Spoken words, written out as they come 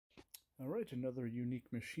All right, another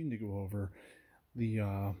unique machine to go over.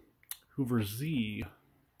 The Hoover Z.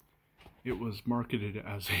 It was marketed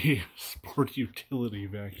as a sport utility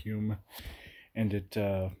vacuum, and it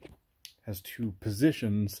has two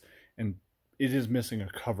positions, and it is missing a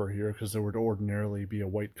cover here because there would ordinarily be a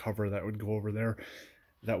white cover that would go over there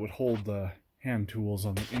that would hold the hand tools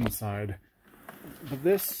on the inside. But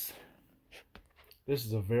this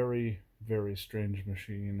is a very, very strange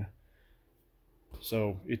machine.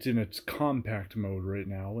 So it's in its compact mode right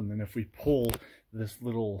now, and then if we pull this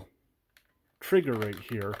little trigger right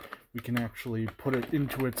here, we can actually put it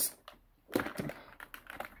into its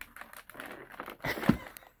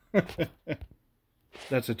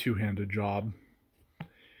that's a two-handed job.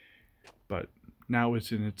 But now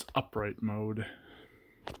it's in its upright mode.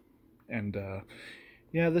 And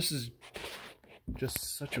yeah, this is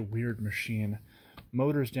just such a weird machine.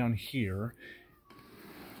 Motor's down here.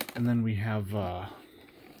 And then we have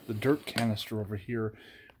the dirt canister over here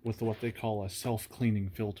with what they call a self-cleaning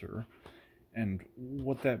filter. And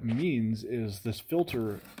what that means is this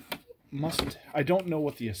filter must, I don't know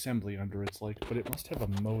what the assembly under it's like, but it must have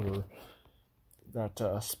a motor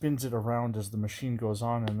that spins it around as the machine goes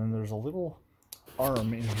on, and then there's a little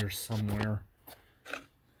arm in here somewhere.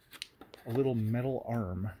 A little metal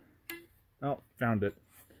arm. Oh, found it.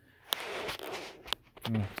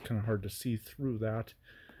 Oh, it's kind of hard to see through that.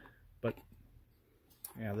 But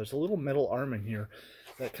yeah, there's a little metal arm in here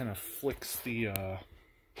that kind of flicks the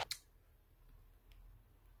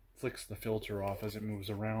filter off as it moves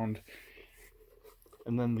around,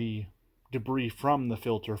 and then the debris from the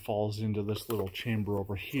filter falls into this little chamber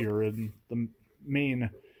over here, and the main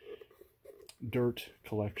dirt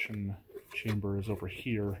collection chamber is over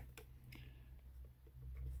here.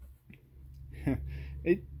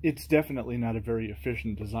 It's definitely not a very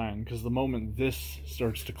efficient design, because the moment this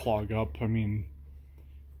starts to clog up, I mean,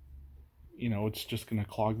 you know, it's just going to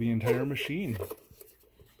clog the entire machine.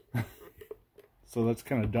 So that's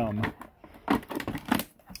kind of dumb.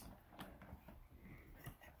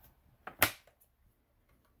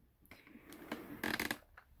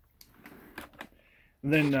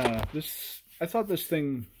 And then I thought this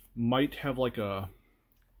thing might have like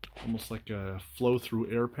almost like a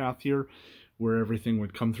flow-through air path here, where everything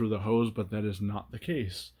would come through the hose, but that is not the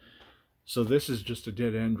case. So this is just a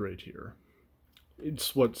dead end right here.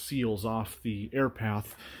 It's what seals off the air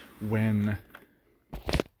path when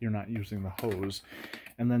you're not using the hose.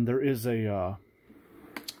 And then there is there's a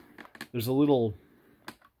little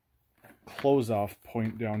close-off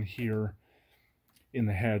point down here in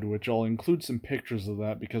the head, which I'll include some pictures of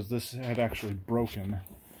that because this had actually broken.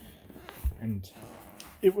 And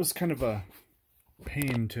it was kind of a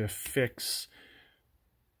pain to fix.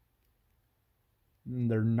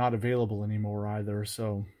 They're not available anymore either,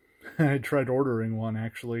 so I tried ordering one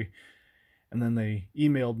actually, and then they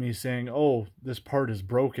emailed me saying, oh, this part is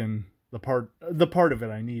broken, the part of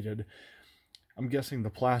it I needed. I'm guessing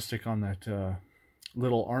the plastic on that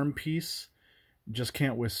little arm piece just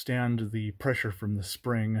can't withstand the pressure from the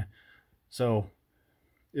spring. So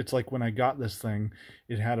it's like when I got this thing,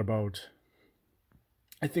 it had about,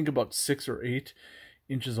 I think about 6 or 8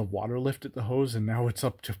 inches of water lift at the hose, and now it's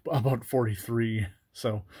up to about 43.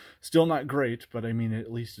 So still not great, but I mean,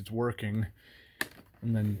 at least it's working.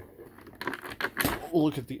 And then we'll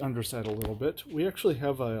look at the underside a little bit. We actually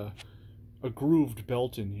have a grooved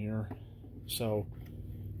belt in here, so,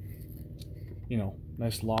 you know,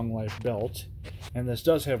 nice long life belt. And this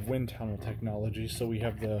does have wind tunnel technology, so we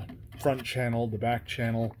have the front channel, the back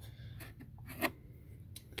channel,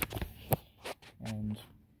 and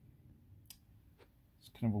it's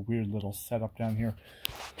kind of a weird little setup down here.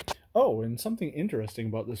 Oh, and something interesting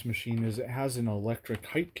about this machine is it has an electric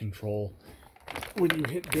height control. When you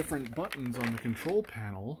hit different buttons on the control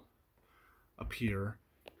panel up here,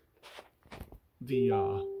 the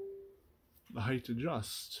height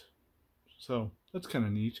adjusts. So that's kind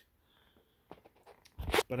of neat.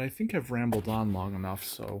 But I think I've rambled on long enough,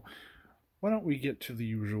 so why don't we get to the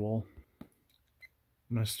usual.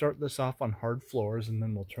 I'm going to start this off on hard floors, and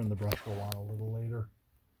then we'll turn the brush roll on a little later.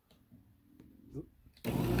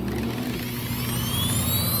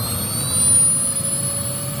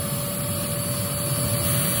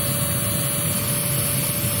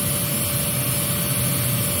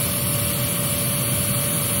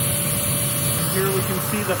 Here we can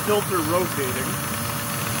see the filter rotating.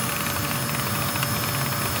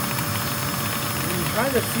 You can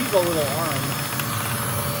kind of see the little arm.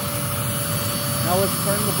 Now let's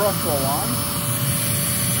turn the brush roll on.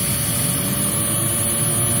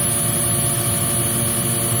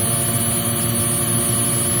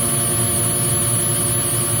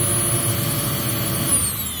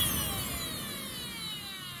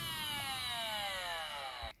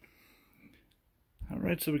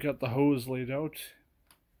 Alright, so we got the hose laid out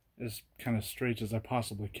as kind of straight as I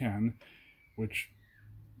possibly can, which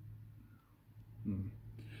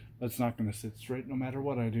that's not going to sit straight no matter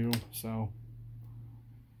what I do, so.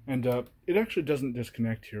 And it actually doesn't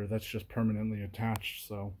disconnect here, that's just permanently attached,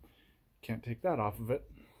 so can't take that off of it.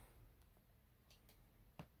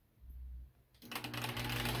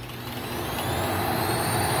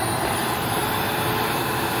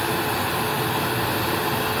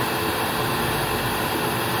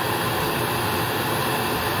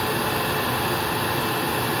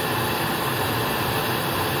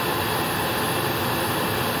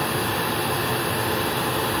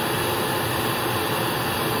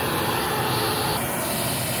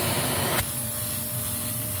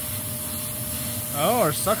 Oh,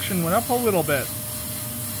 our suction went up a little bit.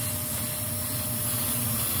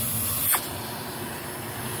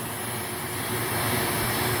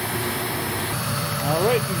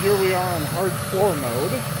 Alright, and here we are on hard floor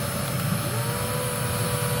mode.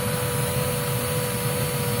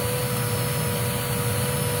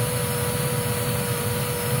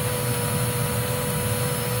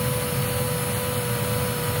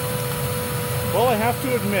 Well, I have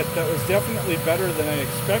to admit, that was definitely better than I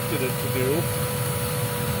expected it to do.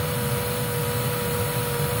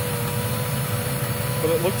 But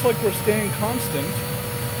it looks like we're staying constant.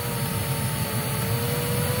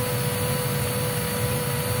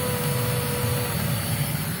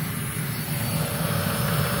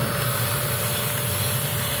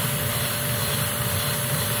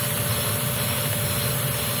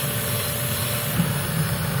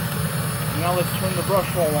 Now let's turn the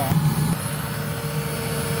brush roll on.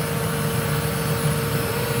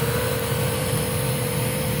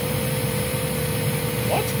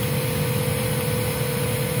 What?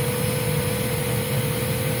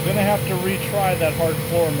 Gonna have to retry that hard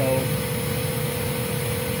floor mode.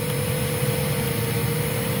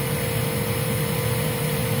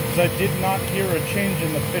 Because I did not hear a change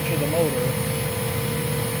in the pitch of the motor.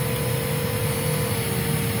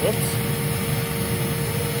 Whoops.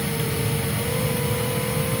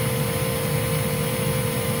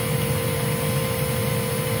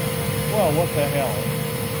 Well, what the hell?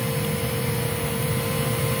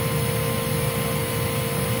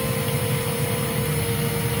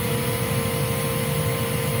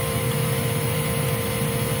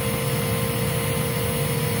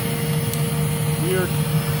 Weird.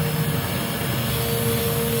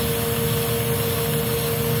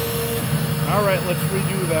 Alright, let's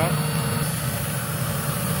redo that.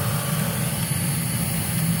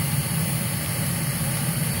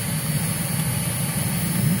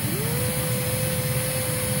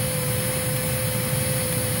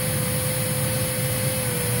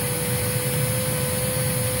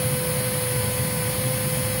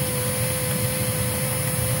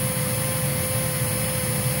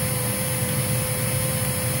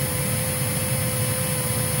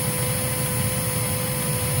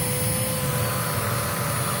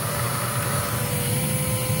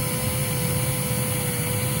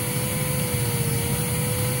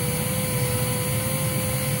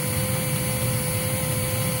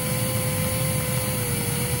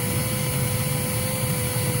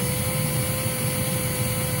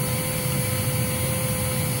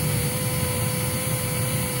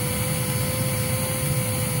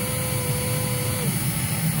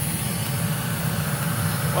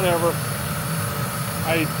 Whatever.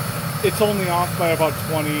 It's only off by about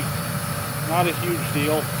 20. Not a huge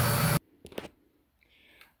deal.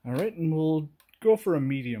 Alright, and we'll go for a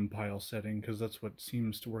medium pile setting, because that's what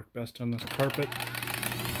seems to work best on this carpet.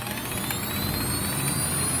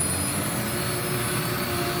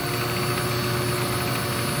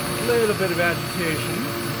 A little bit of agitation.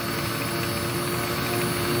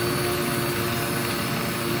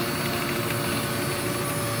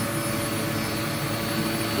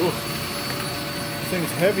 This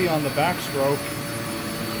thing's heavy on the backstroke.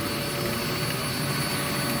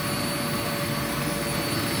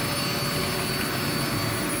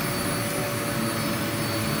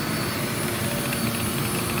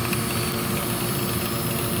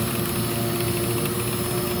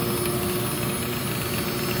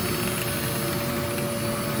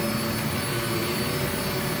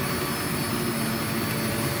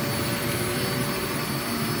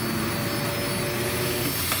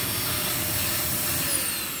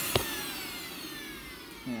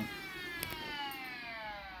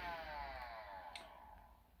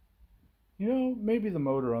 You know, maybe the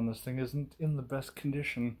motor on this thing isn't in the best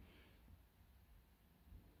condition.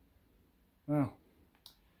 Well,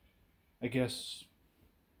 I guess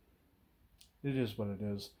it is what it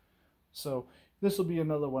is. So this will be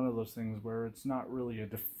another one of those things where it's not really a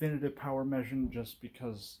definitive power measurement just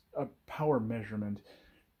because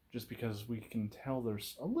we can tell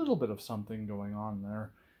there's a little bit of something going on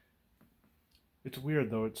there. It's weird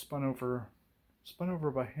though, it's spun over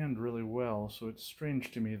by hand really well, so it's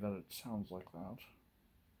strange to me that it sounds like that.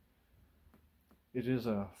 It is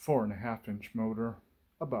a 4.5-inch motor,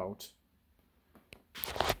 about.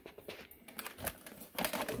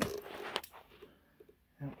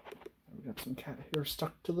 Yep, we got some cat hair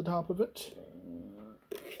stuck to the top of it.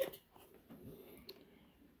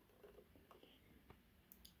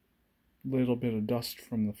 Little bit of dust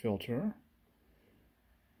from the filter.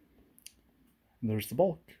 There's the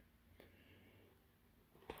bulk.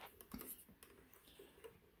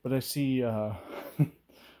 But I see, I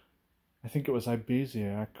think it was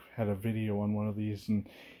Ibasiak had a video on one of these, and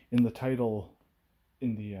in the title,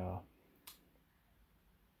 in the,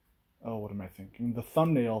 what am I thinking? The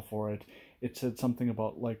thumbnail for it, it said something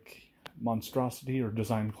about, like, monstrosity or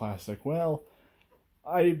design classic. Well,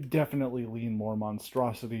 I definitely lean more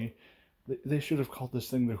monstrosity. They should have called this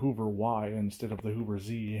thing the Hoover Y instead of the Hoover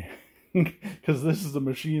Z. Because this is a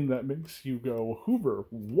machine that makes you go, Hoover,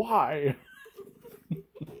 why?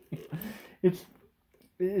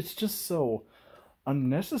 It's just so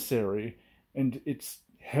unnecessary, and it's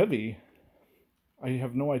heavy. I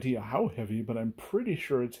have no idea how heavy, but I'm pretty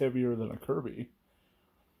sure it's heavier than a Kirby.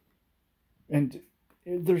 And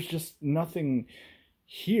there's just nothing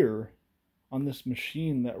here on this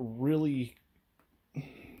machine that really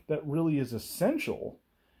is essential.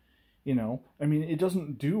 You know, I mean, it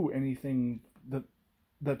doesn't do anything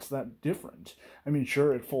that's that different. I mean,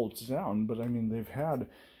 sure, it folds down, but I mean, they've had,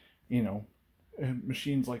 you know,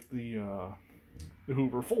 machines like the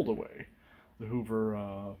Hoover Foldaway, the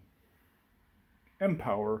Hoover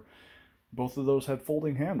M-Power. Both of those had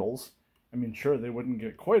folding handles. I mean, sure, they wouldn't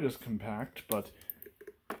get quite as compact, but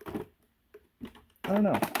I don't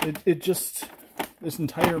know. It just, this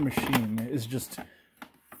entire machine is just,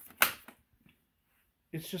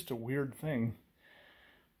 it's just a weird thing.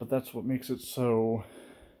 But that's what makes it so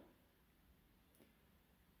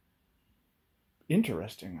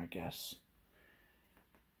interesting, I guess.